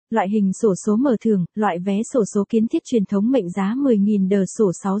loại hình xổ số mở thưởng, loại vé xổ số kiến thiết truyền thống mệnh giá 10.000 đờ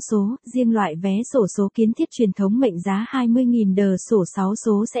sổ 6 số, riêng loại vé xổ số kiến thiết truyền thống mệnh giá 20.000 đờ sổ 6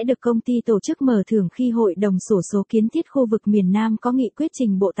 số sẽ được công ty tổ chức mở thưởng khi Hội đồng xổ số kiến thiết khu vực miền Nam có nghị quyết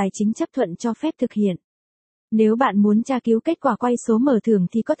trình Bộ Tài chính chấp thuận cho phép thực hiện. Nếu bạn muốn tra cứu kết quả quay số mở thưởng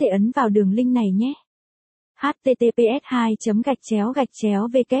thì có thể ấn vào đường link này nhé.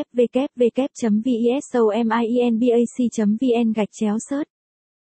 https://www.visominbac.vn/search